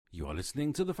You are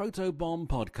listening to the Photobomb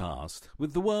Podcast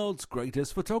with the world's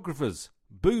greatest photographers,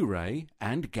 Boo Ray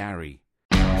and Gary.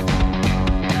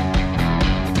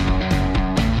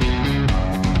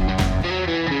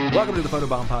 Welcome to the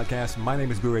Photobomb Podcast. My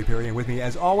name is Boo Ray Perry, and with me,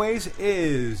 as always,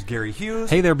 is Gary Hughes.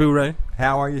 Hey there, Boo Ray.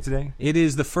 How are you today? It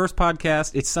is the first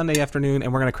podcast. It's Sunday afternoon,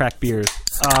 and we're going to crack beers.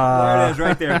 There it is,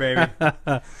 right there, baby.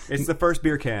 It's the first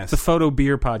beer cast. The Photo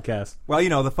Beer Podcast. Well, you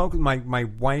know, the folks, my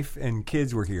wife and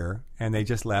kids were here, and they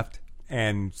just left,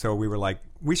 and so we were like,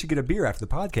 we should get a beer after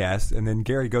the podcast, and then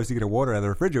Gary goes to get a water out of the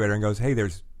refrigerator and goes, hey,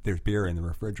 there's beer in the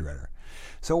refrigerator.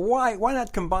 So why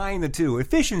not combine the two?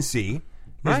 Efficiency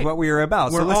is what we are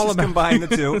about. We're so let's all just about combine the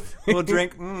two. We'll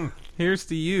drink. Here's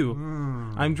to you.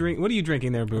 I'm drinking. What are you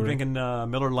drinking there, Boo I'm Ray? drinking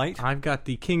Miller Lite. I've got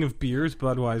the King of Beers,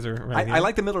 Budweiser. Right here. I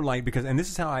like the Miller Lite because, and this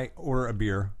is how I order a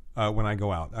beer when I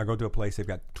go out. I go to a place, they've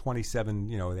got 27,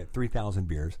 they have 3,000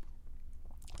 beers.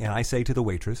 And I say to the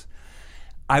waitress,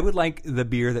 I would like the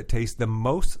beer that tastes the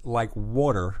most like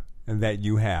water that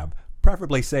you have.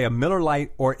 Preferably, say, a Miller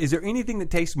Lite, or is there anything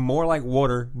that tastes more like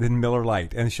water than Miller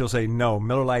Lite? And she'll say, no,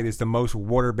 Miller Lite is the most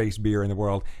water-based beer in the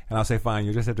world. And I'll say, fine,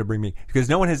 you just have to bring me, because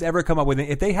no one has ever come up with it.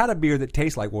 If they had a beer that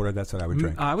tastes like water, that's what I would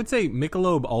drink. I would say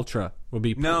Michelob Ultra would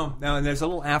be... No, and there's a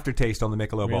little aftertaste on the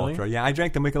Michelob Really? Ultra. Yeah, I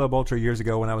drank the Michelob Ultra years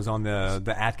ago when I was on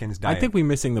the Atkins diet. I think we're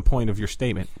missing the point of your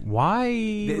statement.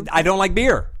 Why? I don't like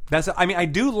beer. I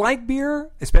do like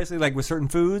beer, especially like with certain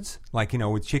foods, like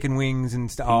with chicken wings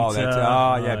and stuff.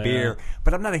 Beer.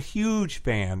 But I'm not a huge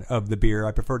fan of the beer.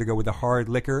 I prefer to go with the hard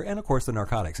liquor and, of course, the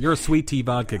narcotics. You're a sweet tea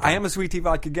vodka guy. I am a sweet tea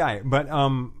vodka guy, but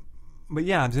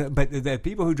the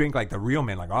people who drink like the real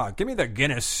men, like, give me the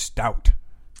Guinness Stout,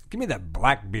 give me that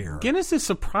black beer. Guinness is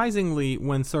surprisingly,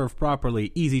 when served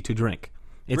properly, easy to drink.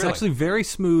 It's Really? actually very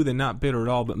smooth and not bitter at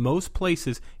all. But most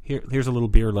places, here's a little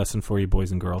beer lesson for you,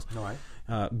 boys and girls. All right.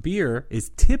 Beer is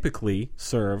typically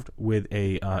served with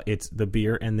it's the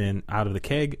beer and then out of the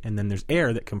keg, and then there's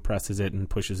air that compresses it and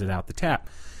pushes it out the tap.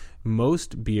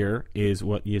 Most beer is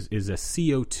what is a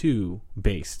CO2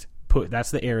 based.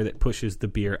 That's the air that pushes the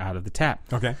beer out of the tap.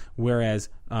 Okay. Whereas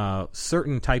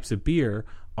certain types of beer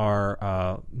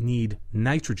need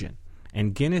nitrogen.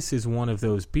 And Guinness is one of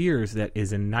those beers that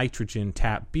is a nitrogen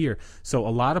tap beer. So a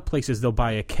lot of places, they'll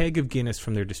buy a keg of Guinness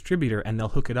from their distributor and they'll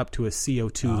hook it up to a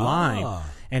CO2 line.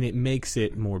 And it makes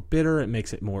it more bitter. It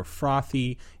makes it more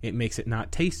frothy. It makes it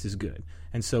not taste as good.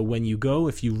 And so when you go,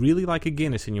 if you really like a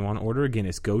Guinness and you want to order a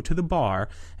Guinness, go to the bar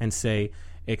and say,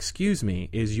 excuse me,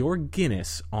 is your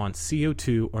Guinness on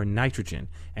CO2 or nitrogen?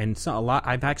 And so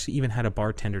I've actually even had a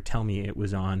bartender tell me it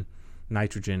was on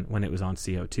nitrogen when it was on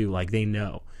CO2. Like, they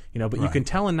know. But Right. you can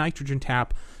tell a nitrogen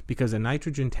tap because a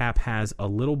nitrogen tap has a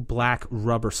little black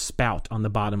rubber spout on the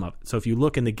bottom of it. So if you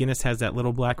look and the Guinness has that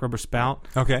little black rubber spout,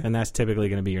 then that's typically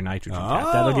going to be your nitrogen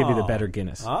tap. That'll give you the better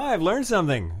Guinness. I've learned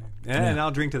something, and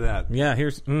I'll drink to that. Yeah,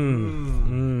 here's...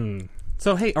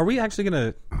 So, hey, are we actually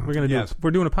going to...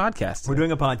 We're doing a podcast today. We're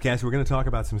doing a podcast. We're going to talk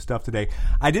about some stuff today.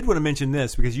 I did want to mention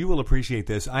this because you will appreciate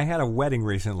this. I had a wedding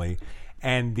recently,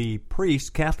 and the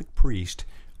Catholic priest,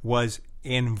 was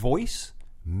in voice,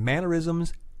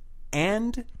 mannerisms,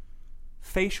 and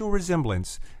facial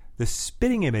resemblance the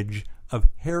spitting image of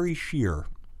Harry Shearer.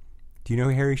 Do you know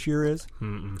who Harry Shearer is?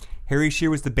 Mm-mm. Harry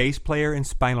Shearer was the bass player in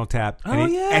Spinal Tap.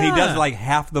 And he does like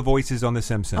half the voices on The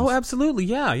Simpsons. Oh, absolutely.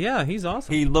 Yeah, he's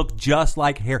awesome. He looked just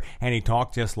like Harry, and he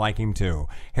talked just like him, too.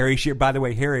 Harry Shearer, by the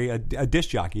way, Harry, a disc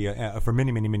jockey for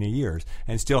many, many, many years,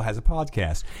 and still has a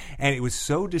podcast. And it was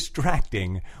so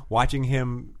distracting watching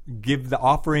him give the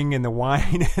offering and the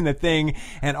wine and the thing,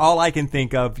 and all I can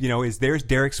think of, is there's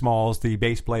Derek Smalls, the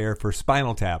bass player for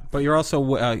Spinal Tap. But you're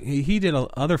also, he did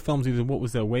other films. He did, what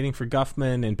was that, Waiting for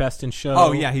Guffman and Best in Show?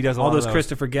 Oh, yeah, he does all those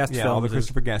Christopher Guest films. Yeah, all the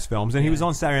Christopher Guest films. And he was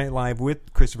on Saturday Night Live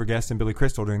with Christopher Guest and Billy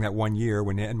Crystal during that one year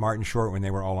and Martin Short when they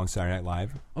were all on Saturday Night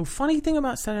Live. Oh, funny thing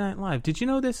about Saturday Night Live. Did you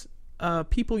know this?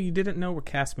 People you didn't know were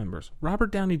cast members.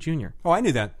 Robert Downey Jr. Oh, I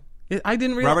knew that. I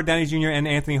didn't realize. Robert Downey Jr. and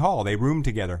Anthony Hall, they roomed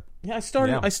together. Yeah,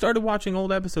 I started watching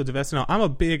old episodes of SNL. I'm a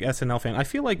big SNL fan. I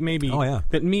feel like maybe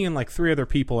that me and like 3 other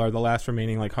people are the last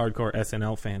remaining like hardcore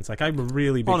SNL fans. Like, I'm a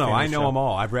really big fan of the I know show. them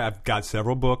all. I've got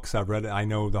several books. I've read it. I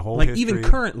know the whole like history. Even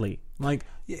currently. Like,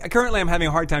 currently I'm having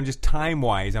a hard time just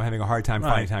time-wise. I'm having a hard time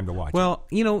finding time to watch. Well,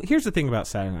 here's the thing about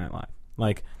Saturday Night Live.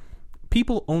 Like,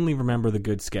 people only remember the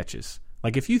good sketches.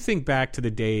 Like if you think back to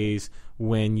the days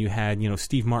when you had,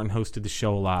 Steve Martin hosted the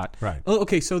show a lot. Right. Oh,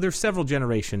 okay, so there's several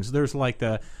generations. There's like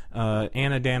the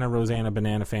Anna, Dana, Rosanna,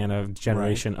 Banana Fana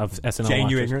generation of SNL Jane,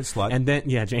 watchers. You Ignorant Slut. And then,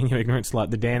 Jane, You Ignorant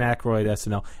Slut, the Dan Aykroyd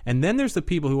SNL. And then there's the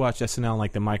people who watch SNL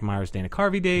like the Mike Myers, Dana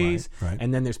Carvey days. Right.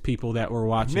 And then there's people that were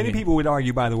watching Many people would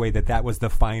argue, by the way, that was the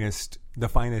finest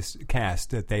cast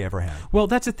that they ever had. Well,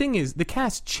 that's the thing is the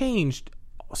cast changed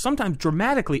sometimes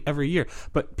dramatically every year,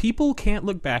 but people can't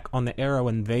look back on the era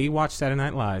when they watched Saturday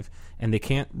Night Live and they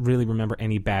can't really remember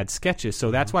any bad sketches.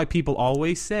 So that's why people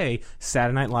always say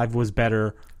Saturday Night Live was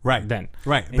better then.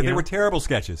 Right. And, But they were terrible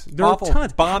sketches. There Awful, were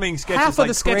tons. bombing sketches Half like of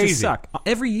the sketches crazy. suck.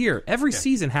 Every year, every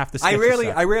season, half the sketches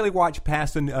suck. I rarely watch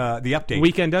past the update.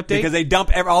 Weekend Update? Because they dump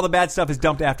all the bad stuff is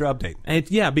dumped after update.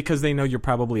 And because they know you're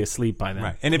probably asleep by then.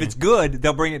 Right. And if it's good,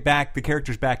 they'll bring it back, the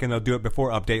characters back, and they'll do it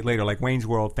before update later, like Wayne's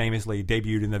World famously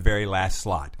debuted in the very last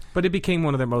slot. But it became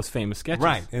one of their most famous sketches.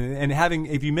 Right. And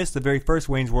if you miss the very first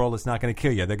Wayne's World, it's not going to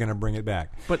kill you. They're going to bring it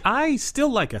back. But I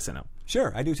still like SNL.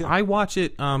 Sure, I do too. I watch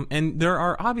it, and there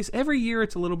are every year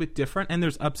it's a little bit different, and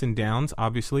there's ups and downs,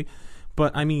 obviously.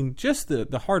 But I mean, just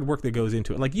the hard work that goes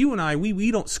into it. Like you and I,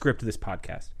 we don't script this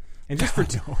podcast, and just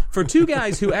for two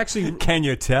guys who actually Can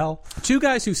you tell? two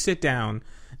guys who sit down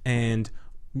and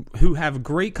who have a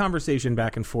great conversation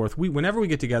back and forth. Whenever we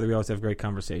get together, we always have a great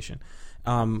conversation.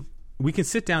 We can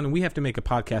sit down and we have to make a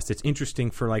podcast that's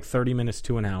interesting for like 30 minutes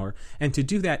to an hour. And to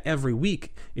do that every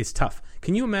week is tough.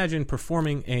 Can you imagine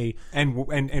performing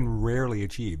And rarely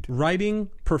achieved.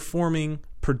 writing, performing,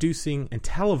 producing, and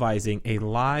televising a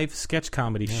live sketch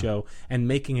comedy show and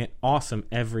making it awesome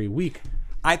every week?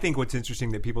 I think what's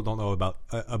interesting that people don't know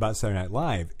about Saturday Night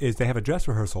Live is they have a dress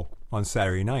rehearsal on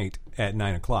Saturday night at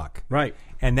 9:00. Right.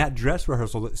 And that dress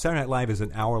rehearsal, Saturday Night Live is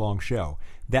an hour-long show.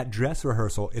 That dress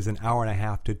rehearsal is an hour and a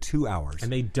half to 2 hours.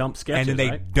 And they dump sketches, And then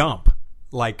they right? dump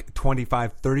like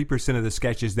 25-30% of the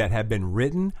sketches that have been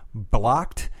written,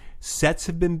 blocked, sets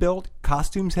have been built,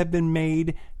 costumes have been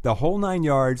made, the whole 9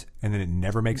 yards, and then it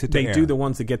never makes it to air. They do the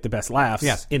ones that get the best laughs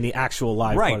Yes. in the actual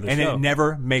live part of the and show. it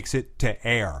never makes it to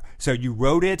air. So you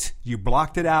wrote it, you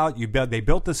blocked it out, they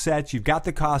built the sets, you've got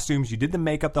the costumes, you did the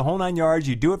makeup, the whole 9 yards,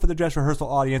 you do it for the dress rehearsal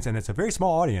audience, and it's a very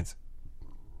small audience.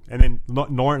 And then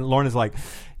Lauren is like,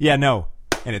 yeah, no.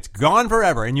 And it's gone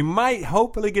forever. And you might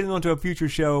hopefully get it onto a future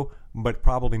show, but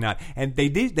probably not. And they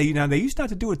used not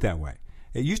to do it that way.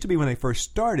 It used to be when they first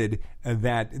started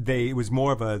it was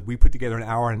more of we put together an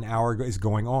hour is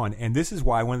going on. And this is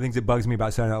why one of the things that bugs me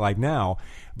about Saturday Night Live now,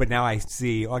 but now I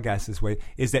see, I guess this way,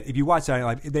 is that if you watch Saturday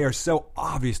Night Live, they are so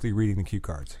obviously reading the cue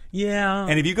cards. Yeah.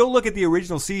 And if you go look at the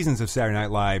original seasons of Saturday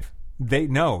Night Live, they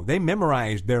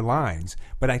memorized their lines.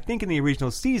 But I think in the original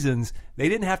seasons, they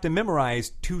didn't have to memorize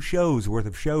 2 shows worth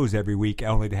of shows every week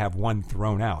only to have one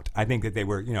thrown out. I think that they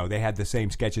were, they had the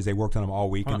same sketches. They worked on them all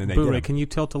week, and then they did them. Can you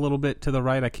tilt a little bit to the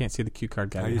right? I can't see the cue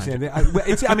card guy.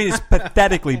 It's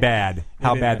pathetically bad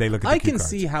how bad they look at the I cue can cards.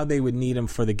 see how they would need them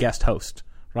for the guest host,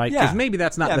 right? Yeah. Because maybe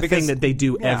that's not the thing that they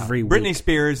do every week. Britney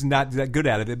Spears not that good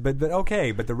at it, but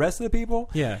okay. But the rest of the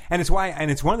people, Yeah. And it's one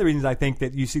of the reasons I think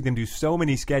that you see them do so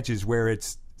many sketches where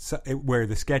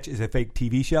the sketch is a fake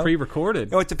TV show,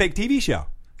 Pre-recorded. Oh, it's a fake TV show.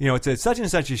 It's a such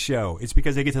and such a show. It's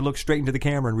because they get to look straight into the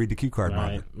camera and read the cue card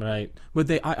monitor. Right.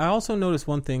 But I also noticed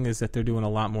one thing is that they're doing a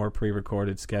lot more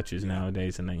pre-recorded sketches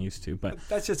nowadays than they used to. But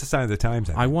That's just a sign of the times.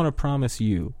 I want to promise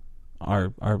you,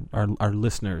 our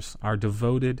listeners, our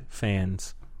devoted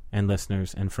fans and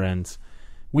listeners and friends,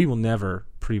 we will never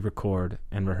pre-record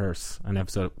and rehearse an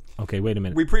episode. Okay, wait a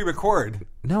minute. We pre-record.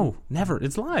 No, never.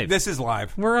 It's live. This is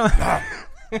live. We're on.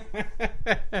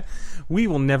 We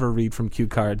will never read from cue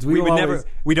cards. We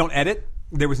don't edit.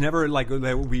 There was never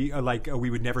we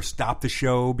would never stop the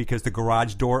show because the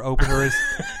garage door opener is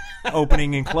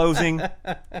opening and closing.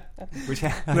 Which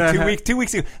 2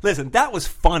 weeks ago. Listen, that was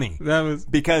funny.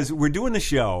 Because we're doing the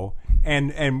show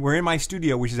and we're in my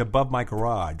studio, which is above my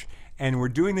garage, and we're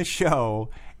doing the show.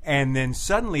 And then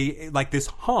suddenly, like this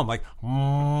hum,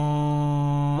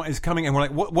 is coming, and we're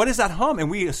like, "What is that hum?" And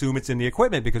we assume it's in the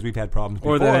equipment because we've had problems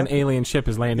before. Or that an alien ship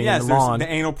is landing in the lawn. The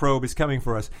anal probe is coming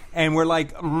for us, and we're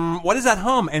like, "What is that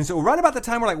hum?" And so right about the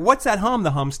time we're like, "What's that hum?"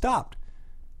 The hum stopped.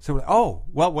 So we're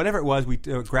like, whatever it was, we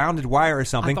grounded wire or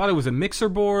something. I thought it was a mixer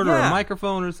board or a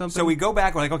microphone or something. So we go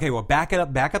back. We're like, okay, well, back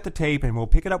up the tape, and we'll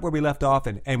pick it up where we left off,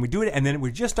 and we do it, and then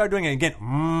we just start doing it again.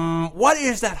 What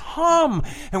is that hum?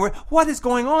 And what is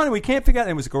going on? And we can't figure out.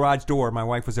 And it was a garage door. My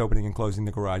wife was opening and closing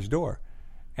the garage door,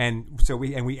 and so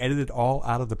we edited it all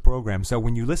out of the program. So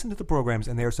when you listen to the programs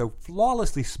and they are so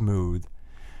flawlessly smooth,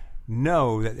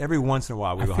 know that every once in a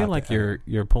while we will. I feel like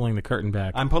you're pulling the curtain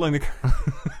back. I'm pulling the curtain.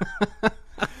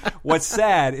 What's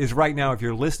sad is right now, if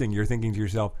you're listening, you're thinking to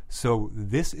yourself, so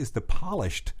this is the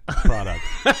polished product.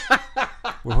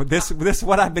 Well, this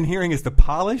what I've been hearing is the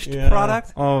polished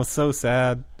product. Oh, so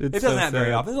sad. It doesn't happen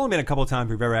very often. There's only been a couple of times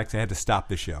we've ever actually had to stop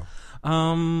the show.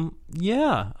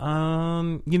 Yeah.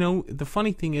 You know, the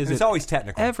funny thing is, it's always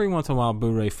technical. Every once in a while,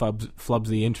 Boo-ray flubs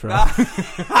the intro.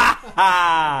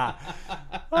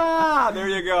 There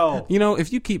you go. You know,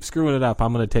 if you keep screwing it up,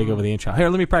 I'm going to take over the intro. Here,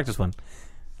 let me practice one.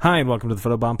 Hi, and welcome to the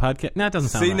Photobomb Podcast. No, it doesn't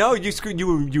sound right. No,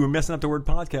 you were messing up the word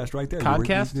podcast right there.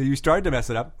 Podcast? You started to mess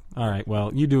it up. All right,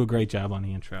 well, you do a great job on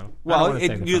the intro. Well,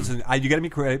 you got to be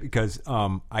credit because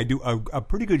I do a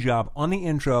pretty good job on the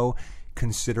intro,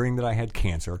 considering that I had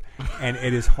cancer, and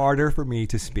it is harder for me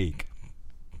to speak.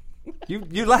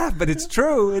 You laugh, but it's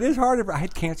true. It is harder. I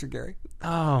had cancer, Gary.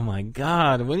 Oh my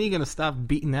God! When are you going to stop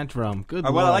beating that drum? Good.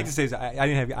 What I like to say is I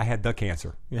didn't have. I had the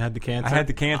cancer. You had the cancer. I had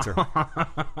the cancer.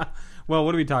 Well,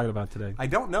 what are we talking about today? I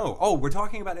don't know. Oh, we're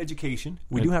talking about education.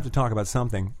 We do have to talk about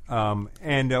something.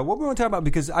 And what we want to talk about,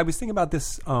 because I was thinking about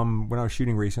this when I was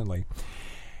shooting recently.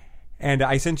 And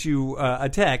I sent you a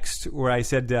text where I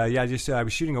said, I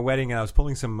was shooting a wedding and I was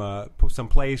pulling some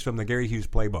plays from the Gary Hughes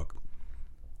playbook.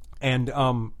 And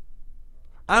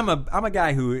I'm a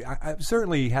guy who I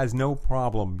certainly has no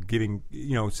problem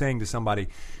saying to somebody,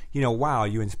 wow,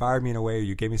 you inspired me in a way, or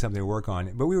you gave me something to work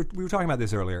on. But we were talking about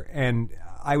this earlier, and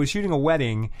I was shooting a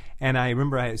wedding, and I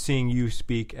remember seeing you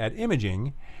speak at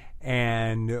Imaging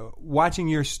and watching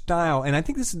your style. And I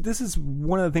think this is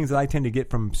one of the things that I tend to get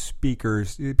from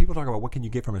speakers. People talk about what can you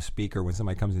get from a speaker when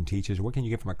somebody comes and teaches, or what can you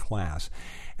get from a class.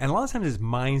 And a lot of times it's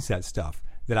mindset stuff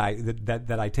that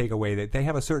I take away, that they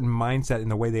have a certain mindset in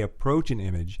the way they approach an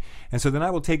image. And so then I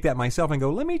will take that myself and go,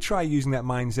 let me try using that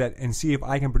mindset and see if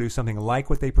I can produce something like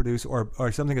what they produce, or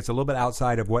something that's a little bit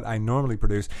outside of what I normally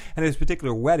produce. And in this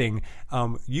particular wedding,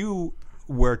 you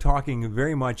were talking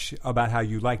very much about how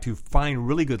you like to find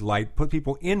really good light, put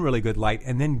people in really good light,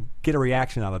 and then get a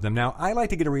reaction out of them. Now, I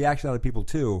like to get a reaction out of people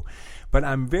too, but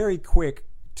I'm very quick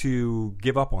to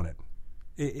give up on it.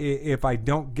 If I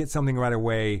don't get something right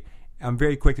away, I'm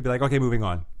very quick to be like, okay, moving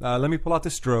on. Let me pull out the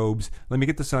strobes. Let me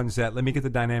get the sunset. Let me get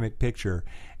the dynamic picture.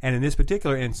 And in this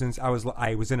particular instance, I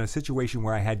was in a situation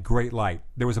where I had great light.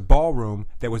 There was a ballroom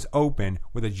that was open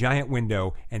with a giant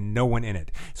window and no one in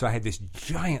it. So I had this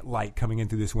giant light coming in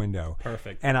through this window.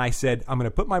 Perfect. And I said, I'm going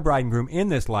to put my bride and groom in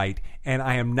this light, and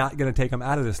I am not going to take them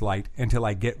out of this light until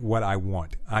I get what I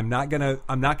want. I'm not going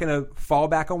to fall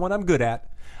back on what I'm good at.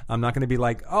 I'm not going to be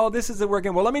like, oh, this isn't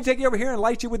working. Well, let me take you over here and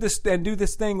light you with this and do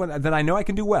this thing that I know I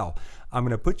can do well. I'm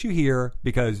going to put you here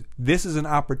because this is an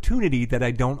opportunity that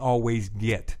I don't always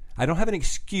get. I don't have an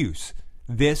excuse.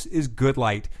 This is good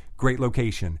light, great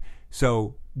location.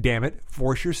 So, damn it,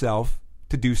 force yourself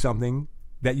to do something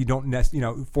that you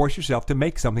don't force yourself to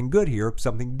make something good here,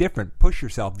 something different. Push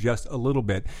yourself just a little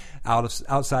bit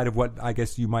outside of what I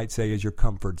guess you might say is your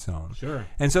comfort zone. Sure.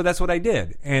 And so that's what I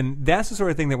did. And that's the sort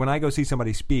of thing that when I go see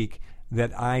somebody speak,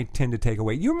 that I tend to take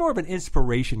away. You're more of an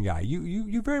inspiration guy.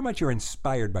 You very much are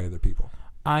inspired by other people.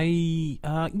 I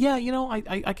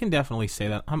can definitely say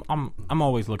that. I'm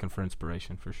always looking for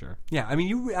inspiration, for sure. Yeah, I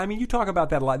mean you talk about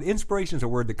that a lot. Inspiration is a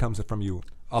word that comes from you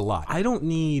a lot. I don't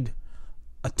need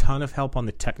a ton of help on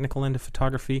the technical end of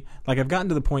photography. Like, I've gotten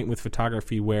to the point with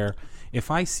photography where if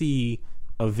I see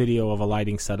a video of a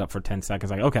lighting setup for 10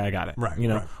 seconds, like, okay, I got it. Right.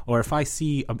 Right. Or if I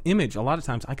see an image, a lot of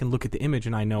times I can look at the image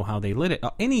and I know how they lit it.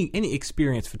 Any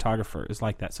experienced photographer is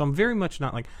like that. So I'm very much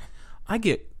not like, I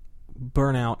get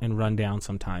burnout and run down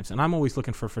sometimes. And I'm always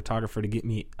looking for a photographer to get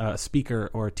me a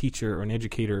speaker or a teacher or an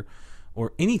educator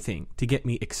or anything to get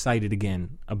me excited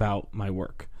again about my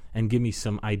work and give me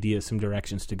some ideas, some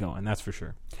directions to go in. That's for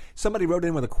sure. Somebody wrote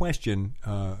in with a question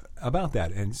about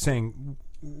that and saying,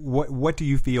 what do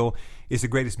you feel is the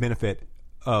greatest benefit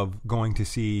of going to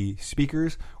see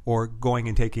speakers or going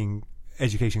and taking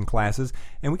education classes?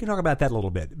 And we can talk about that a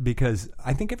little bit, because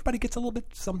I think everybody gets a little bit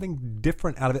something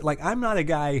different out of it. Like, I'm not a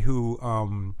guy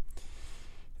who,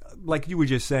 like you were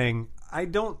just saying, I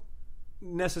don't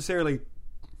necessarily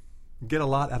get a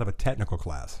lot out of a technical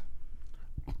class.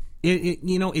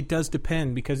 It does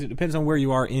depend, because it depends on where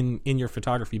you are in your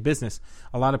photography business.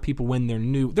 A lot of people, when they're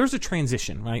new, there's a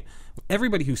transition, right?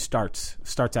 Everybody who starts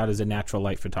out as a natural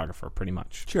light photographer, pretty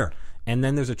much. Sure. And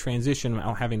then there's a transition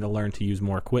of having to learn to use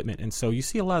more equipment. And so you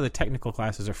see a lot of the technical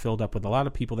classes are filled up with a lot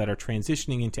of people that are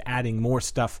transitioning into adding more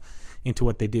stuff into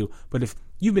what they do. But if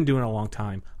you've been doing it a long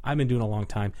time, I've been doing it a long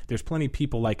time, there's plenty of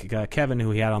people like Kevin, who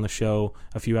he had on the show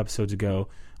a few episodes ago,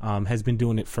 has been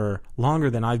doing it for longer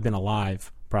than I've been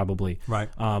alive, probably. Right.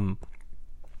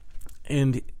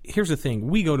 And here's the thing: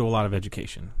 we go to a lot of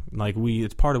education. Like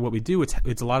it's part of what we do.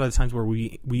 It's a lot of the times where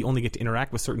we only get to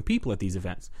interact with certain people at these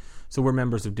events. So we're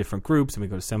members of different groups, and we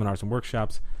go to seminars and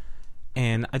workshops.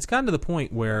 And it's gotten to the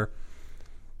point where,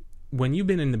 when you've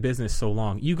been in the business so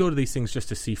long, you go to these things just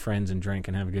to see friends and drink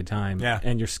and have a good time. Yeah.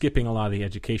 And you're skipping a lot of the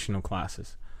educational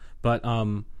classes. But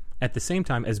at the same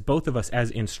time, as both of us as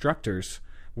instructors,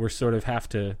 we sort of have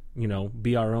to,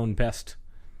 be our own best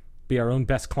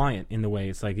client in the way.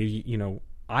 It's like,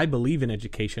 I believe in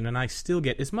education, and I still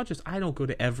get, as much as I don't go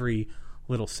to every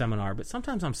little seminar, but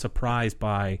sometimes I'm surprised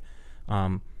by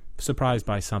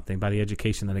something, by the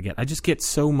education that I get. I just get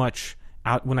so much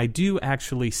out when I do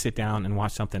actually sit down and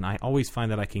watch something. I always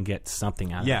find that I can get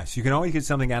something out of it. Yes, you can always get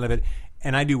something out of it.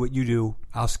 And I do what you do.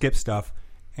 I'll skip stuff.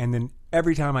 And then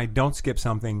every time I don't skip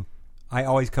something, I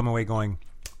always come away going,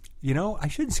 I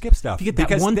shouldn't skip stuff. You get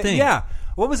that one thing. Yeah.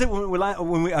 What was it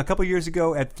when we a couple years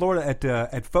ago at Florida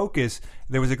at Focus,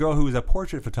 there was a girl who was a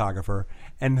portrait photographer,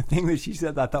 and the thing that she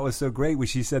said that I thought was so great was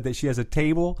she said that she has a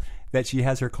table that she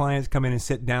has her clients come in and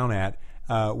sit down at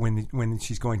when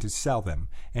she's going to sell them.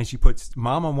 And she puts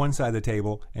mom on one side of the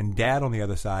table and dad on the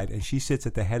other side, and she sits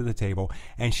at the head of the table.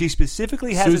 And she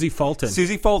specifically has Susie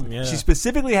Fulton. Yeah. She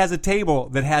specifically has a table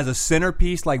that has a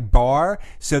centerpiece like bar,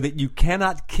 so that you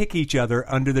cannot kick each other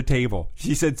under the table.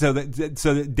 She said so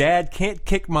that dad can't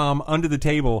kick mom under the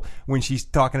table when she's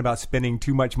talking about spending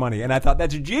too much money. And I thought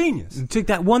that's genius. Take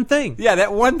that one thing. Yeah,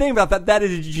 that one thing. But I thought that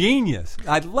is genius.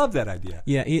 I love that idea.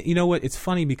 Yeah, you know what? It's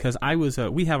funny because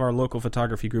we have our local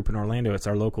photography group in Orlando. It's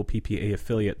our local PPA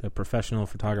affiliate, the Professional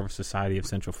Photographer Society of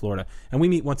Central Florida, and we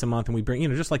meet once a month, and we bring,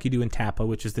 just like you do in Tampa,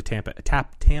 which is the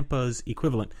Tampa's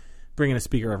equivalent, bringing a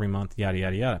speaker every month, yada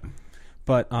yada yada.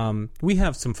 But we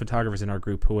have some photographers in our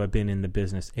group who have been in the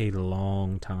business a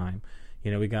long time.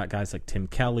 We got guys like Tim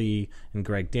Kelly and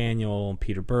Greg Daniel and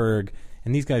Peter Berg,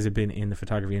 and these guys have been in the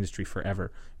photography industry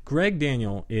forever. Greg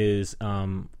Daniel is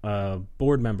a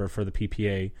board member for the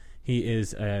PPA. He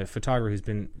is a photographer who's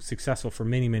been successful for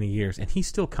many, many years, and he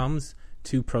still comes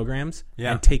to programs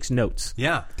and takes notes.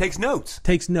 Yeah, takes notes.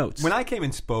 When I came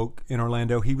and spoke in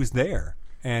Orlando, he was there,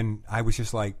 and I was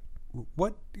just like,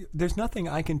 what? There's nothing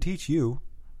I can teach you.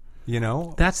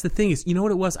 That's the thing is,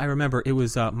 what it was? I remember it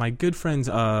was my good friends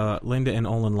Linda and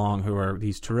Olin Long, who are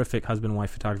these terrific husband and wife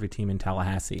photography team in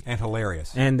Tallahassee, and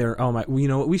hilarious. And they're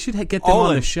we should get them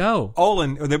on the show.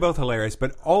 Olin, they're both hilarious,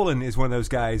 but Olin is one of those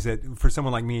guys that for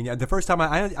someone like me, the first time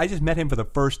I just met him for the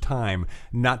first time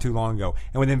not too long ago,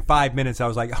 and within 5 minutes I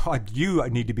was like, oh, you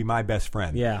need to be my best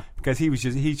friend. Yeah, because he was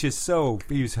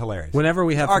hilarious. Whenever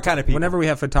we have our kind of people. Whenever we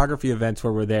have photography events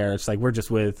where we're there, it's like we're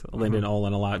just with Linda and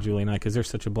Olin a lot, Julie and I, because they're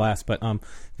such a blast. But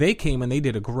they came and they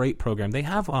did a great program. They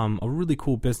have a really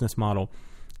cool business model,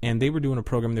 and they were doing a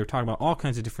program. They were talking about all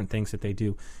kinds of different things that they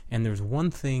do. And there's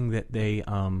one thing that they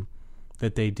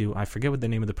do. I forget what the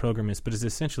name of the program is, but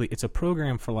it's a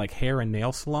program for like hair and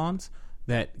nail salons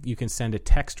that you can send a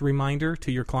text reminder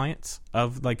to your clients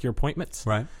of like your appointments.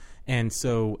 Right. And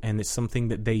it's something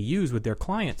that they use with their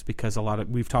clients because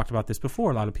we've talked about this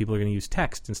before. A lot of people are going to use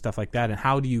text and stuff like that. And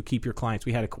how do you keep your clients?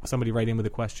 We had somebody write in with a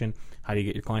question: how do you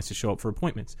get your clients to show up for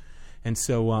appointments? And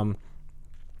so I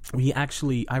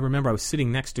remember I was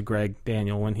sitting next to Greg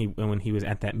Daniel when he was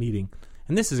at that meeting.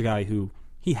 And this is a guy who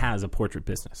he has a portrait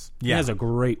business. Yeah. He has a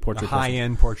great portrait business.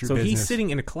 High-end portrait business. So he's sitting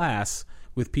in a class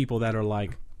with people that are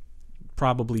like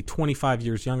probably 25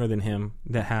 years younger than him,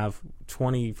 that have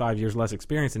 25 years less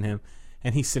experience than him,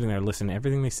 and he's sitting there listening to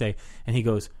everything they say, and he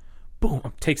goes, boom,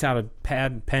 takes out a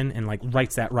pen, and like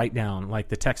writes that right down, like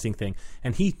the texting thing.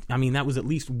 And that was at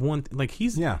least one, like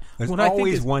he's... Yeah, there's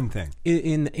always one thing.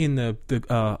 In a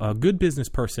good business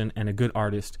person and a good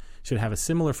artist should have a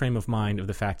similar frame of mind of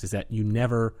the fact is that you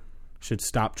never should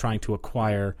stop trying to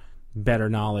acquire better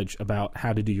knowledge about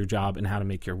how to do your job and how to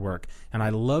make your work. And I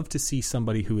love to see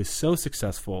somebody who is so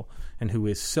successful and who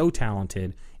is so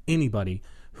talented, anybody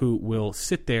who will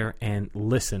sit there and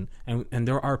listen. And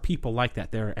there are people like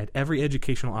that. They're at every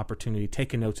educational opportunity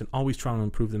taking notes and always trying to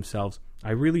improve themselves.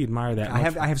 I really admire that.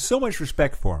 I have so much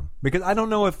respect for him because I don't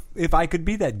know if I could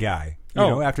be that guy.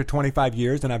 After 25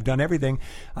 years and I've done everything,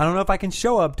 I don't know if I can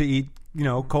show up to eat,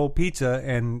 cold pizza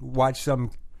and watch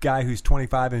some guy who's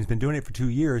 25 and has been doing it for 2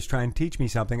 years try and teach me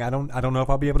something. I don't know if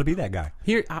I'll be able to be that guy.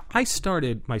 Here, I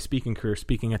started my speaking career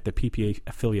speaking at the PPA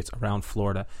affiliates around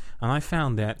Florida, and I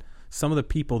found that some of the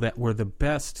people that were the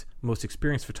best, most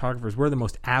experienced photographers were the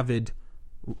most avid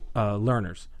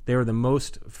learners. They were the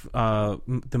most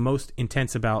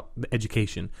intense about the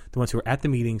education. The ones who were at the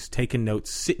meetings, taking notes,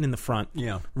 sitting in the front,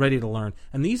 ready to learn.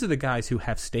 And these are the guys who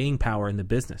have staying power in the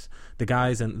business. The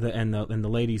guys and the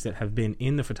ladies that have been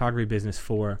in the photography business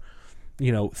for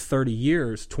 30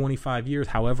 years, 25 years,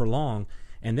 however long,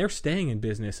 and they're staying in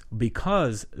business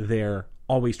because they're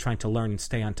always trying to learn and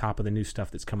stay on top of the new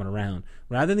stuff that's coming around,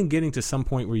 rather than getting to some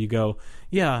point where you go,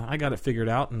 yeah, I got it figured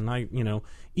out. And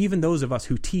even those of us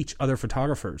who teach other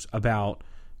photographers about,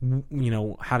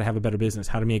 how to have a better business,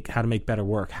 how to make better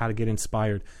work, how to get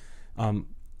inspired,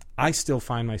 I still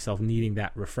find myself needing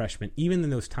that refreshment, even in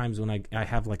those times when I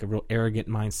have like a real arrogant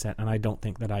mindset, and I don't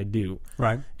think that I do.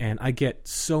 Right. And I get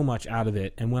so much out of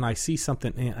it. And when I see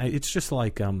something, it's just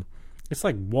like it's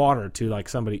like water to like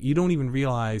somebody. You don't even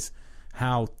realize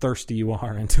how thirsty you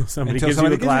are until somebody gives you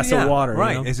a glass of water.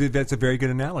 Right. That's a very good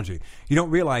analogy. You don't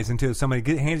realize until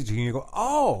somebody hands it to you and you go,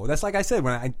 oh, that's like I said,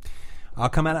 when I'll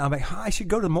come out and I'm like, I should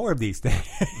go to more of these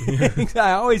things.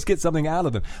 I always get something out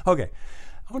of them. Okay.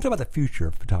 I want to talk about the future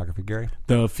of photography, Gary.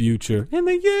 The future. In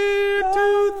the year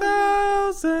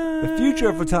 2000. The future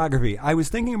of photography. I was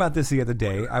thinking about this the other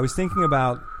day. I was thinking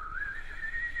about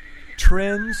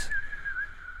trends.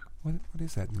 What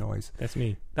is that noise? That's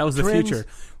me. That was the Trends. future.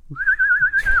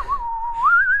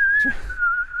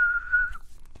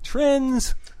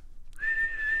 Trends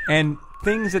and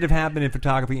things that have happened in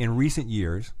photography in recent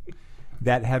years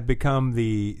that have become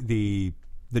the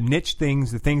niche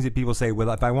things, the things that people say, well,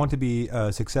 if I want to be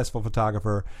a successful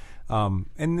photographer,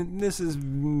 and this is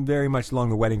very much along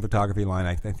the wedding photography line,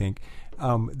 I think,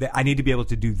 that I need to be able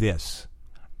to do this.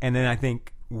 And then I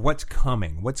think, what's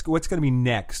coming? What's going to be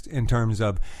next in terms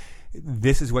of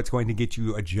this is what's going to get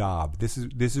you a job. This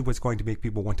is what's going to make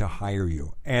people want to hire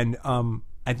you. And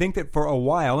I think that for a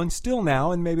while, and still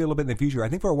now, and maybe a little bit in the future, I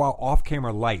think for a while,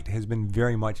 off-camera light has been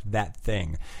very much that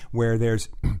thing where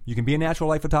you can be a natural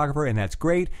light photographer, and that's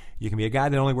great. You can be a guy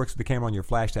that only works with the camera on your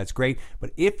flash, that's great.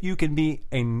 But if you can be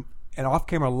an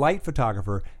off-camera light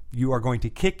photographer, you are going to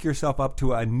kick yourself up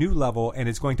to a new level, and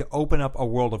it's going to open up a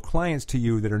world of clients to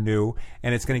you that are new,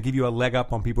 and it's going to give you a leg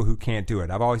up on people who can't do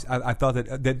it. I thought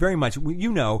that very much, when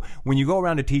you go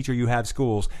around to teach or you have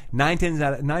schools, 9 times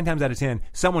out of 10,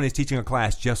 someone is teaching a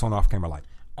class just on off-camera light.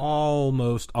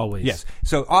 Almost always. Yes.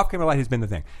 So off-camera light has been the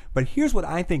thing. But here's what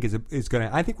I think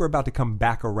I think we're about to come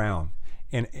back around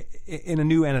in a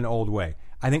new and an old way.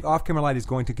 I think off-camera light is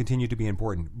going to continue to be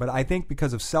important. But I think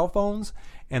because of cell phones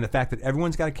and the fact that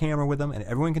everyone's got a camera with them and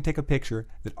everyone can take a picture,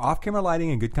 that off-camera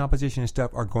lighting and good composition and stuff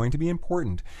are going to be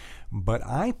important. But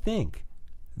I think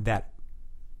that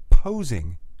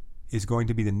posing is going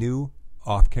to be the new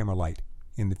off-camera light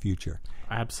in the future.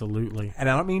 Absolutely. And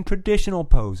I don't mean traditional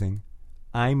posing.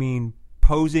 I mean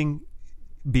posing,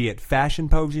 be it fashion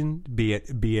posing, be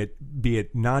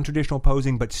it non-traditional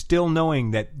posing, but still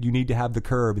knowing that you need to have the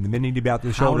curve and the men need to be out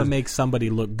the shoulders. How to make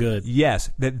somebody look good. Yes,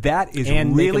 that is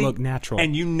and really make it look natural.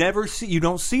 And you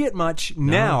don't see it much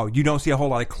now. You don't see a whole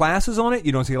lot of classes on it.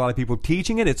 You don't see a lot of people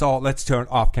teaching it. It's all, let's turn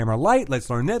off camera light, let's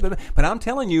learn that. But I'm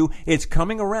telling you, it's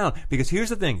coming around, because here's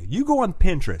the thing. You go on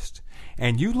Pinterest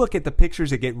and you look at the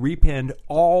pictures that get repinned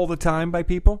all the time by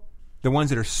people. The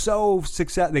ones that are so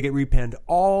successful, they get repinned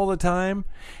all the time,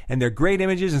 and they're great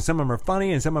images, and some of them are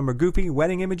funny, and some of them are goofy,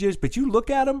 wedding images, but you look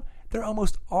at them, they're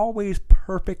almost always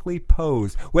perfectly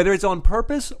posed. Whether it's on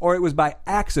purpose or it was by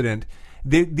accident,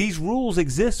 these rules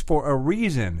exist for a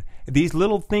reason. These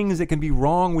little things that can be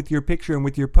wrong with your picture and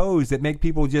with your pose that make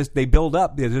people they build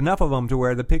up. There's enough of them to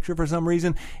where the picture, for some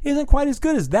reason, isn't quite as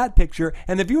good as that picture,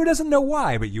 and the viewer doesn't know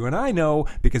why, but you and I know,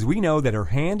 because we know that her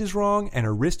hand is wrong, and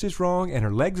her wrist is wrong, and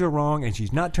her legs are wrong, and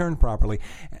she's not turned properly.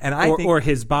 And I think, or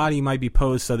his body might be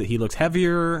posed so that he looks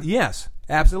heavier. Yes.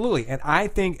 Absolutely. And I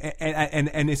think,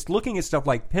 and it's looking at stuff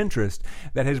like Pinterest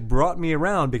that has brought me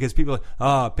around, because people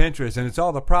are, Pinterest, and it's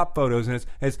all the prop photos, and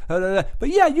it's but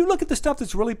yeah, you look at the stuff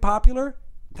that's really popular,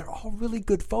 they're all really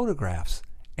good photographs,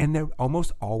 and they're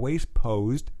almost always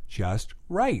posed just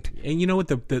right. And you know what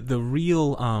the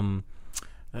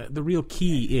real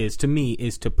key is, to me,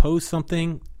 is to pose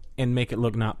something and make it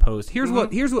look not posed. Here's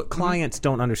what clients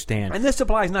don't understand. And this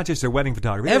applies not just to wedding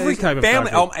photography. Every type of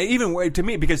family, photography. Even to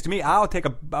me, because to me, I'll take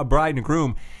a bride and a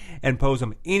groom and pose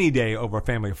them any day over a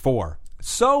family of 4.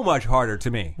 So much harder to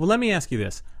me. Well, let me ask you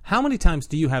this. How many times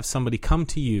do you have somebody come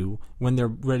to you when they're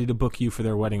ready to book you for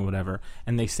their wedding or whatever,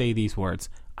 and they say these words,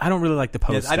 I don't really like the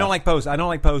pose stuff. I don't like pose. I don't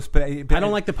like pose. But I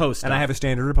don't like the pose stuff. And I have a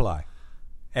standard reply.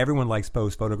 Everyone likes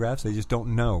posed photographs. They just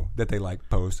don't know that they like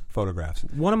posed photographs.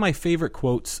 One of my favorite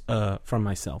quotes from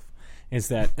myself is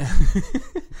that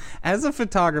as a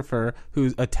photographer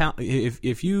who's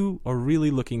if you are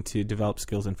really looking to develop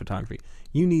skills in photography,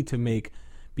 you need to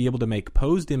be able to make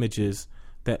posed images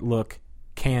that look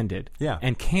candid. Yeah.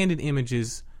 And candid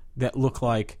images that look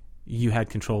like you had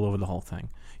control over the whole thing.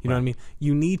 You know what I mean?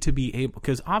 You need to be able,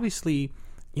 because obviously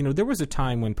there was a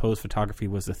time when pose photography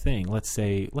was a thing.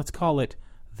 Let's call it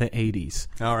the 80s.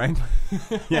 All right.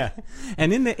 Yeah.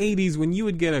 And in the 80s, when you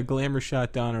would get a glamour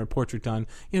shot done or a portrait done,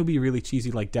 it would be really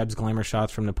cheesy, like Deb's glamour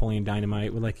shots from Napoleon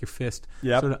Dynamite with like your fist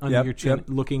sort of under your chin,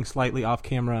 looking slightly off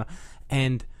camera.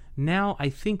 And now I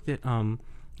think that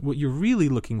what you're really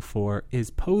looking for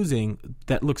is posing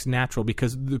that looks natural,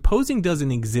 because the posing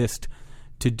doesn't exist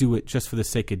to do it just for the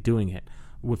sake of doing it.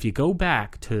 If you go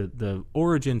back to the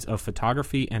origins of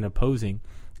photography and of posing,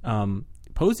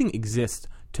 posing exists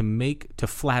to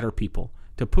flatter people,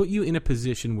 to put you in a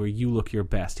position where you look your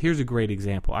best. Here's a great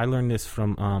example. I learned this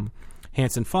from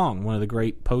Hanson Fong, one of the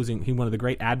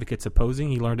great advocates of posing.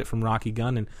 He learned it from Rocky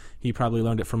Gunn, and he probably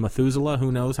learned it from Methuselah.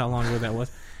 Who knows how long ago that was?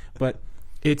 But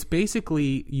it's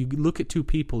basically, you look at two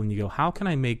people and you go, how can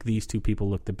I make these two people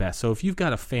look the best? So if you've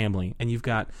got a family and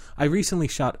I recently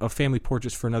shot a family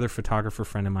portraits for another photographer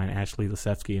friend of mine, Ashley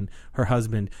Lisevsky, and her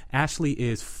husband. Ashley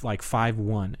is like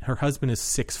 5'1". Her husband is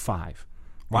 6'5".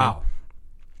 Wow.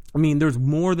 I mean, there's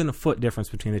more than a foot difference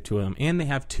between the two of them, and they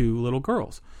have two little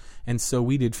girls. And so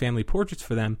we did family portraits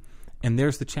for them, and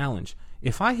there's the challenge.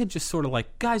 If I had just sort of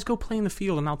like, guys, go play in the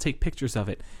field and I'll take pictures of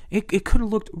it, it could have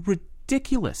looked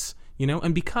ridiculous,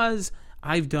 And because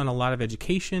I've done a lot of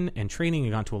education and training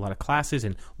and gone to a lot of classes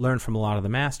and learned from a lot of the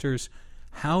masters,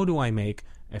 how do I make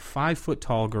a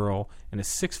 5-foot-tall girl and a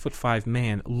 6'5"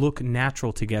 man look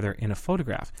natural together in a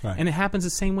photograph? Right. And it happens the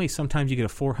same way. Sometimes you get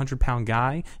a 400-pound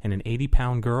guy and an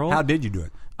 80-pound girl. How did you do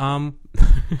it?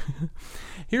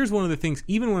 Here's one of the things.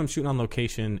 Even when I'm shooting on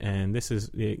location, and this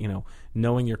is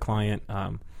knowing your client,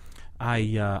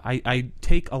 I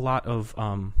take a lot of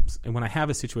when I have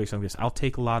a situation like this, I'll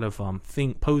take a lot of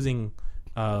posing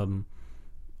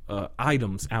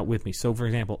items out with me. So, for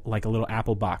example, like a little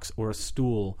apple box or a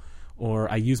stool.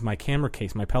 Or I use my camera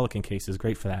case. My Pelican case is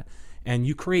great for that. And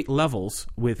you create levels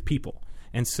with people.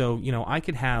 And so, I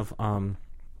could have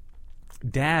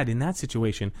Dad in that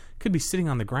situation could be sitting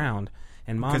on the ground,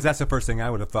 and Mom. Because that's the first thing I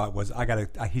would have thought was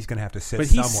he's going to have to sit. But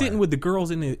somewhere. He's sitting with the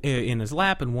girls in his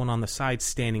lap and one on the side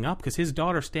standing up, because his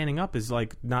daughter standing up is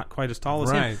like not quite as tall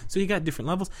as him. So you got different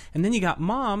levels, and then you got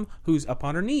Mom who's up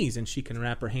on her knees and she can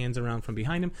wrap her hands around from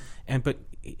behind him. But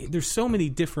there's so many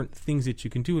different things that you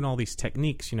can do in all these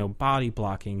techniques, body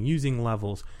blocking, using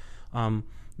levels,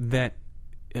 that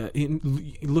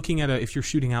looking at if you're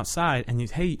shooting outside and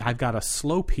hey, I've got a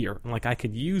slope here, like I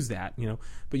could use that,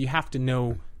 but you have to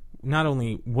know not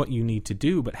only what you need to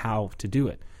do, but how to do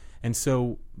it. And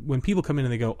so when people come in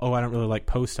and they go, "Oh, I don't really like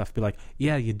pose stuff," be like,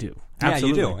 "Yeah, you do.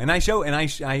 Absolutely. Yeah, you do." And I show, I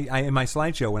in my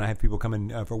slideshow when I have people come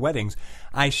in for weddings,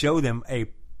 I show them a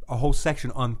whole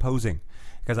section on posing.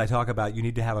 Because I talk about you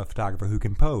need to have a photographer who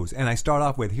can pose, and I start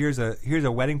off with here's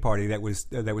a wedding party that was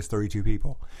 32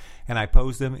 people, and I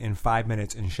posed them in 5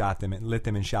 minutes and shot them and lit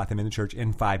them and shot them in the church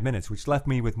in 5 minutes, which left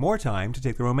me with more time to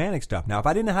take the romantic stuff. Now, if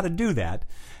I didn't know how to do that,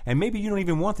 and maybe you don't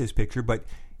even want this picture, but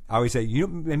I always say,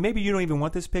 and maybe you don't even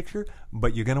want this picture,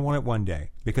 but you're going to want it one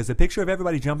day, because the picture of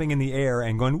everybody jumping in the air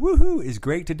and going woohoo is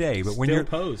great today. But when still you're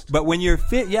posed, but when you're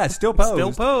still posed,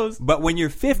 still posed. But when you're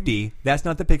 50, that's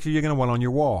not the picture you're going to want on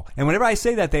your wall. And whenever I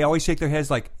say that, they always shake their heads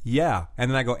like, yeah.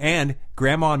 And then I go, and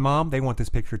Grandma and Mom, they want this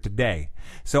picture today.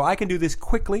 So I can do this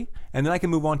quickly, and then I can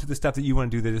move on to the stuff that you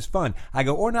want to do that is fun. I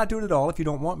go, or not do it at all if you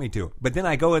don't want me to. But then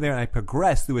I go in there and I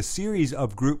progress through a series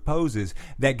of group poses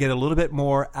that get a little bit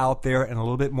more out there and a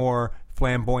little bit more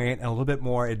flamboyant and a little bit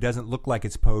more, it doesn't look like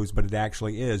it's posed, but it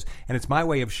actually is. And it's my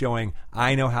way of showing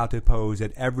I know how to pose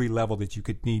at every level that you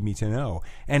could need me to know.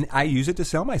 And I use it to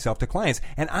sell myself to clients.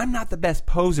 And I'm not the best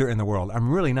poser in the world.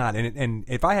 I'm really not. And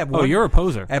if I have one... Oh, you're a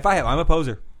poser. I'm a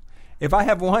poser. If I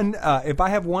have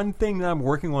one thing that I'm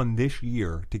working on this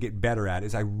year to get better at,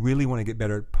 is I really want to get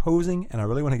better at posing, and I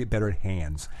really want to get better at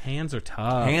hands. Hands are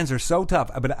tough. Hands are so tough.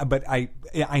 But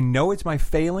I know it's my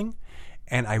failing,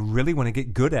 and I really want to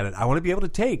get good at it. I want to be able to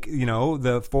take, the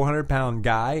 400-pound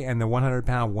guy and the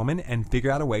 100-pound woman and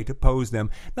figure out a way to pose them.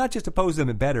 Not just to pose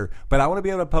them better, but I want to be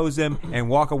able to pose them and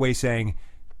walk away saying,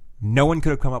 no one could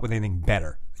have come up with anything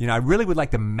better. I really would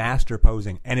like to master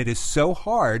posing, and it is so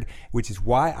hard, which is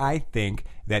why I think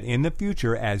that in the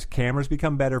future, as cameras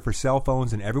become better for cell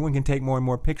phones and everyone can take more and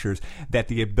more pictures, that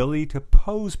the ability to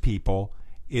pose people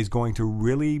is going to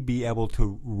really be able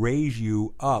to raise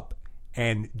you up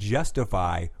and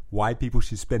justify why people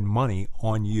should spend money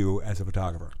on you as a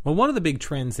photographer. Well, one of the big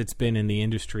trends that's been in the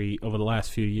industry over the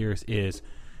last few years is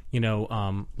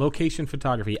location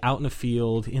photography, out in the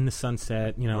field, in the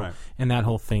sunset, Right. and that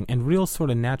whole thing, and real sort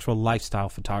of natural lifestyle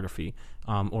photography,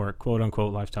 or quote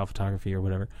unquote lifestyle photography or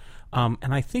whatever.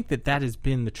 And I think that has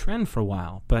been the trend for a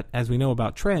while. But as we know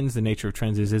about trends, the nature of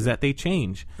trends is that they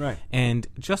change. Right. And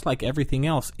just like everything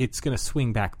else, it's going to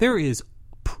swing back. There is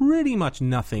pretty much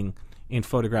nothing in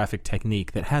photographic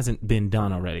technique that hasn't been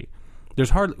done already. There's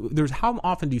how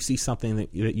often do you see something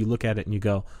that you look at it and you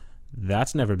go,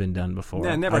 that's never been done before.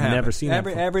 That never I've happened. never seen that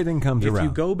before. Everything comes around. If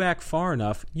you go back far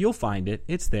enough, you'll find it.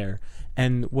 It's there.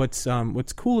 And what's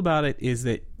cool about it is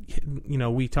that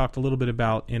we talked a little bit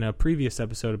about in a previous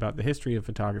episode about the history of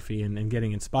photography and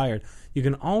getting inspired. You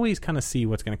can always kind of see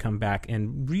what's going to come back,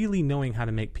 and really knowing how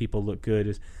to make people look good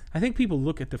is. I think people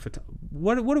look at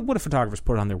what do photographers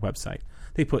put on their website?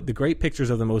 They put the great pictures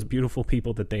of the most beautiful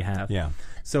people that they have. Yeah.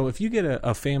 So if you get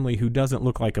a family who doesn't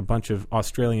look like a bunch of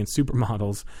Australian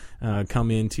supermodels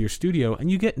come into your studio, and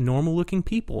you get normal-looking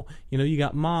people, you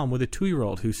got mom with a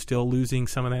 2-year-old who's still losing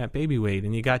some of that baby weight,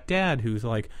 and you got dad who's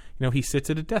like, he sits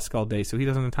at a desk all day, so he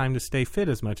doesn't have time to stay fit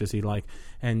as much as he'd like,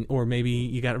 or maybe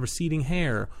you got receding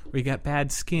hair, or you got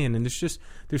bad skin, and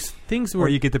there's things where or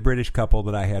you get the British couple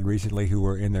that I had recently who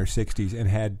were in their 60s and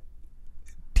had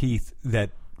teeth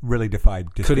that really defied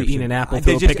description. Could have eaten an apple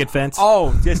through a picket fence.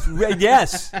 Oh,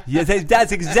 yes. Yes,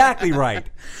 that's exactly right.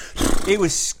 It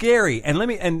was scary. And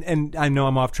and I know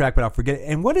I'm off track, but I'll forget it.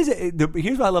 And what is it?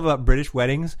 Here's what I love about British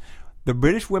weddings. The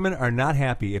British women are not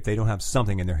happy if they don't have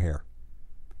something in their hair.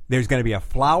 There's going to be a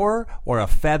flower or a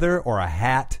feather or a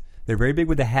hat. They're very big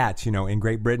with the hats, in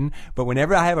Great Britain. But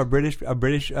whenever I have a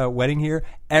British wedding here,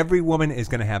 every woman is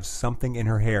going to have something in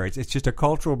her hair. It's just a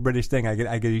cultural British thing. I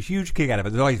get a huge kick out of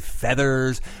it. There's always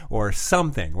feathers or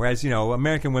something. Whereas,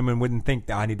 American women wouldn't think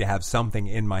that I need to have something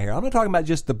in my hair. I'm not talking about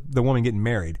just the woman getting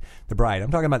married, the bride.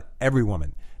 I'm talking about every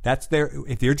woman.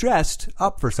 If you're dressed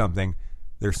up for something,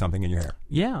 there's something in your hair.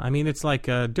 Yeah, I mean, it's like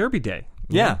Derby Day.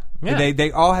 Yeah.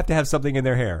 They all have to have something in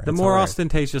their hair. The more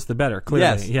ostentatious, the better, clearly.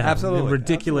 Yes, yeah. absolutely.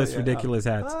 Ridiculous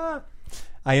hats.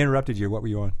 I interrupted you. What were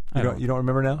you on? You don't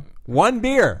remember now? One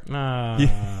beer. You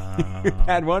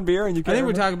had one beer and you can't I think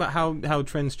we're remember? talking about how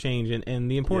trends change, and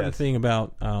the important Yes. thing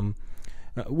about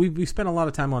we spent a lot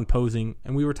of time on posing,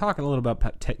 and we were talking a little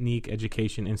about technique,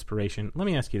 education, inspiration. Let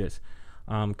me ask you this,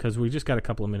 because we just got a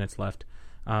couple of minutes left.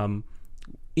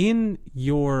 In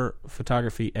your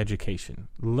photography education,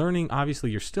 learning,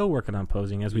 obviously you're still working on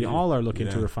posing, as we all are looking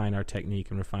to refine our technique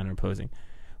and refine our posing.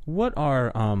 What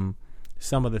are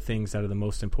some of the things that are the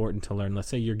most important to learn? Let's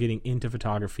say you're getting into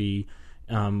photography,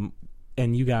 and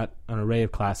you got an array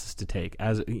of classes to take.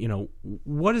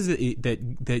 What is it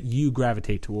that you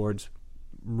gravitate towards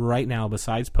right now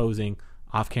besides posing,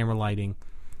 off-camera lighting?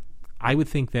 I would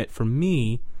think that for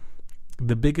me,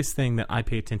 the biggest thing that I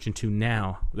pay attention to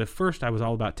now, at first I was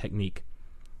all about technique,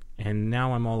 and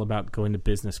now I'm all about going to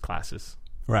business classes.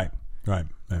 Right.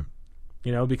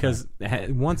 Because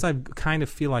once I kind of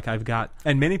feel like I've got...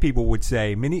 And many people would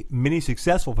say, many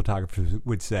successful photographers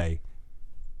would say,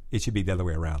 it should be the other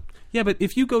way around. Yeah, but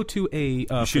if you go to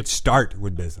you should start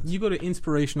with business. You go to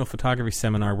inspirational photography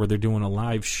seminar where they're doing a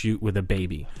live shoot with a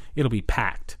baby, it'll be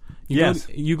packed.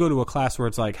 You go to a class where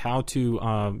it's like how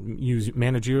to use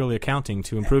managerial accounting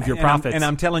to improve your profits. And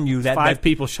I'm telling you that 5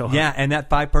 people show up. Yeah, and that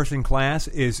 5-person class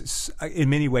is in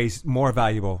many ways more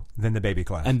valuable than the baby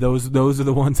class. And those are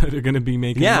the ones that are going to be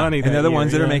making money. And they're the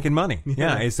ones that are making money.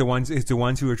 Yeah, it's the ones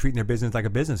who are treating their business like a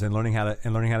business and learning how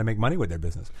to make money with their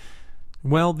business.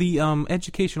 Well, the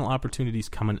educational opportunities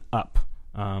coming up.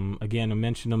 Again, I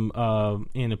mentioned them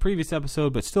in a previous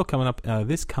episode, but still coming up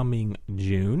this coming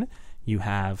June. You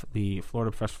have the Florida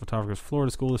Professional Photographers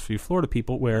Florida School is for you Florida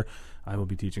people, where I will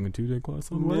be teaching a 2-day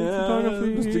class on wedding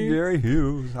photography. Mr. Gary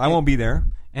Hughes. I won't be there.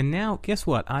 And now, guess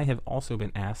what? I have also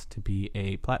been asked to be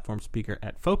a platform speaker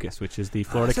at Focus, which is the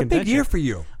Florida convention. It's a big year for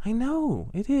you. I know.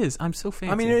 It is. I'm so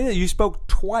fancy. I mean, you spoke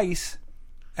twice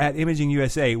at Imaging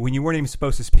USA when you weren't even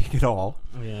supposed to speak at all.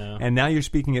 Yeah. And now you're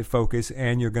speaking at Focus,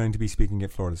 and you're going to be speaking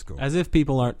at Florida School. As if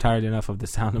people aren't tired enough of the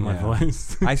sound of my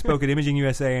voice. I spoke at Imaging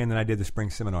USA, and then I did the spring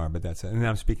seminar, but that's it. And then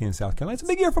I'm speaking in South Carolina. It's a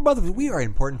big year for both of us. We are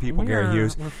important people, Gary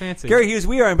Hughes. We're fancy. Gary Hughes,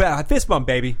 we are fist bump,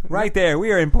 baby. Right there.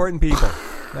 We are important people.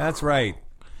 That's right.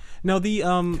 No,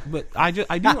 but I do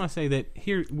want to say that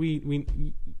here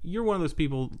you're one of those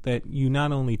people that you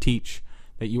not only teach,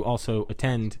 that you also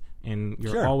attend, and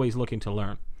you're always looking to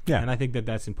learn. Yeah. And I think that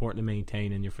that's important to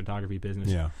maintain in your photography business.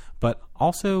 Yeah. But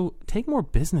also take more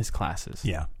business classes.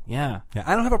 Yeah. Yeah. Yeah.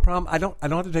 I don't have a problem. I don't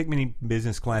have to take many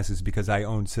business classes because I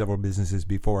owned several businesses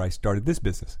before I started this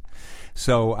business.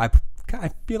 So I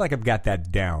I feel like I've got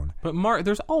that down. But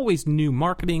there's always new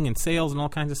marketing and sales and all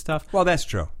kinds of stuff. Well, that's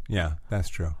true. Yeah, that's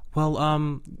true.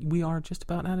 Well, we are just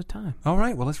about out of time. All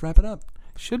right, well, let's wrap it up.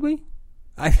 Should we?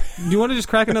 Do you want to just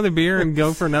crack another beer and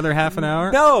go for another half an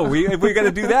hour? No, if we're going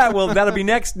to do that, well, that'll be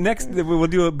next. We'll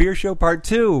do a beer show part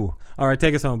 2. All right,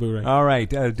 take us home, Boo Ray. All right.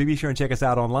 Do be sure and check us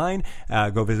out online.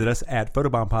 Go visit us at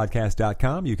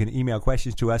photobombpodcast.com. You can email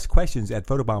questions to us,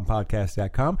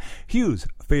 questions@photobombpodcast.com,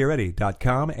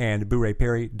 HughesFioretti.com, and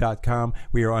BooRayPerry.com.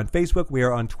 We are on Facebook. We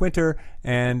are on Twitter.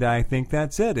 And I think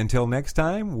that's it. Until next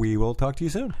time, we will talk to you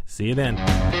soon. See you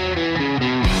then.